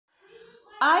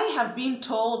I have been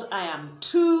told I am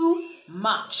too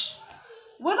much.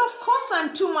 Well, of course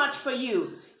I'm too much for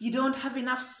you. You don't have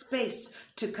enough space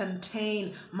to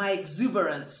contain my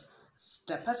exuberance.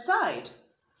 Step aside.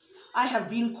 I have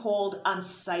been called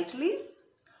unsightly,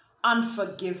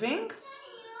 unforgiving,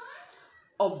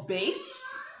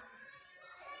 obese,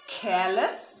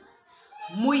 careless,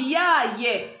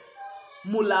 muyaye,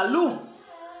 mulalu,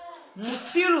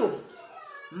 musiru,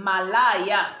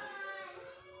 malaya.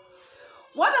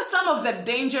 What are some of the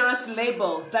dangerous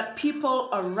labels that people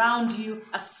around you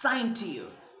assign to you?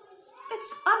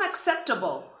 It's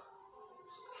unacceptable.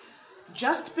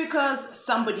 Just because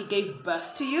somebody gave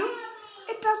birth to you,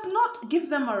 it does not give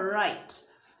them a right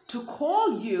to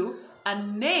call you a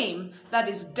name that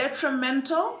is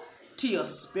detrimental to your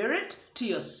spirit, to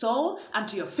your soul, and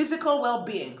to your physical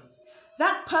well-being.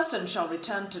 That person shall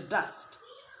return to dust.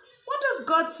 What does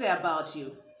God say about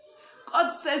you?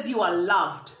 God says you are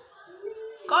loved.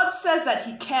 God says that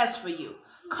He cares for you.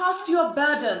 Cast your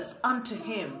burdens unto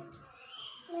Him.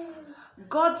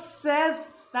 God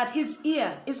says that His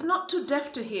ear is not too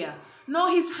deaf to hear, nor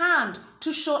His hand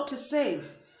too short to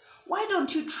save. Why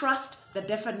don't you trust the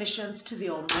definitions to the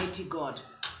Almighty God?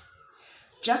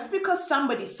 Just because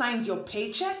somebody signs your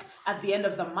paycheck at the end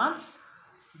of the month,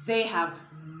 they have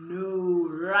no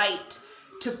right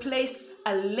to place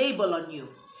a label on you,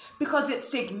 because it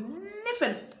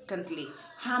significantly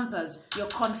hampers your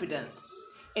confidence.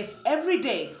 If every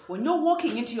day when you're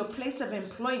walking into your place of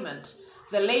employment,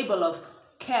 the label of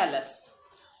careless,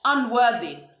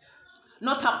 unworthy,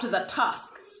 not up to the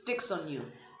task sticks on you.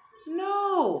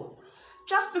 No,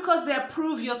 just because they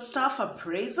approve your staff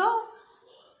appraisal,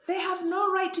 they have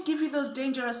no right to give you those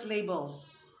dangerous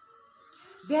labels.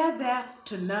 They're there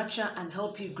to nurture and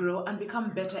help you grow and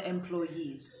become better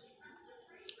employees,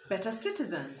 better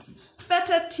citizens,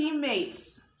 better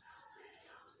teammates.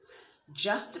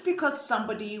 Just because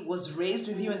somebody was raised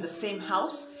with you in the same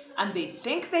house and they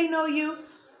think they know you,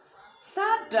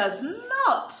 that does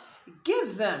not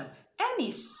give them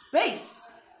any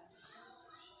space.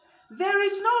 There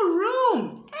is no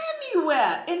room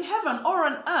anywhere in heaven or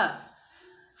on earth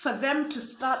for them to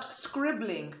start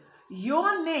scribbling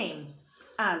your name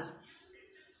as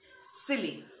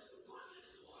silly,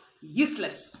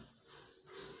 useless,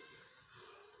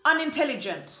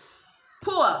 unintelligent,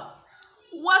 poor,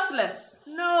 worthless.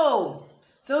 No,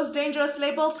 those dangerous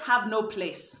labels have no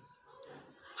place.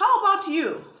 How about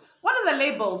you? What are the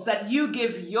labels that you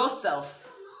give yourself?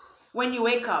 When you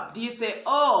wake up, do you say,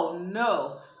 oh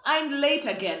no, I'm late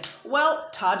again? Well,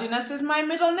 tardiness is my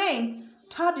middle name.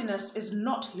 Tardiness is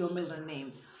not your middle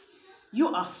name.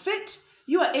 You are fit.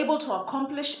 You are able to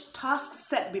accomplish tasks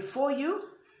set before you.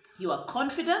 You are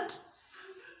confident.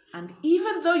 And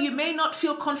even though you may not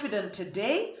feel confident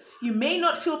today, you may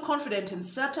not feel confident in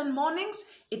certain mornings,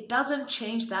 it doesn't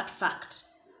change that fact.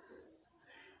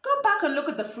 Go back and look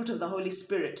at the fruit of the Holy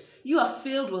Spirit. You are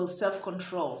filled with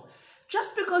self-control.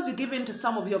 Just because you give in to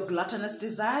some of your gluttonous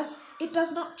desires, it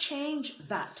does not change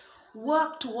that.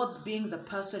 Work towards being the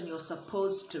person you're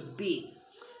supposed to be.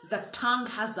 The tongue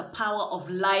has the power of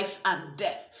life and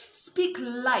death. Speak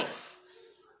life.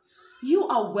 You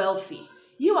are wealthy.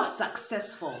 You are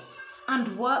successful.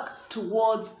 And work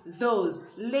towards those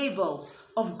labels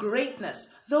of greatness,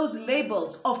 those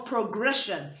labels of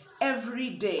progression every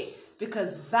day,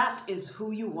 because that is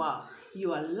who you are.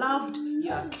 You are loved,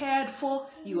 you are cared for,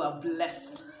 you are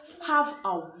blessed. Have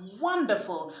a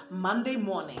wonderful Monday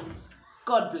morning.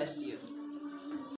 God bless you.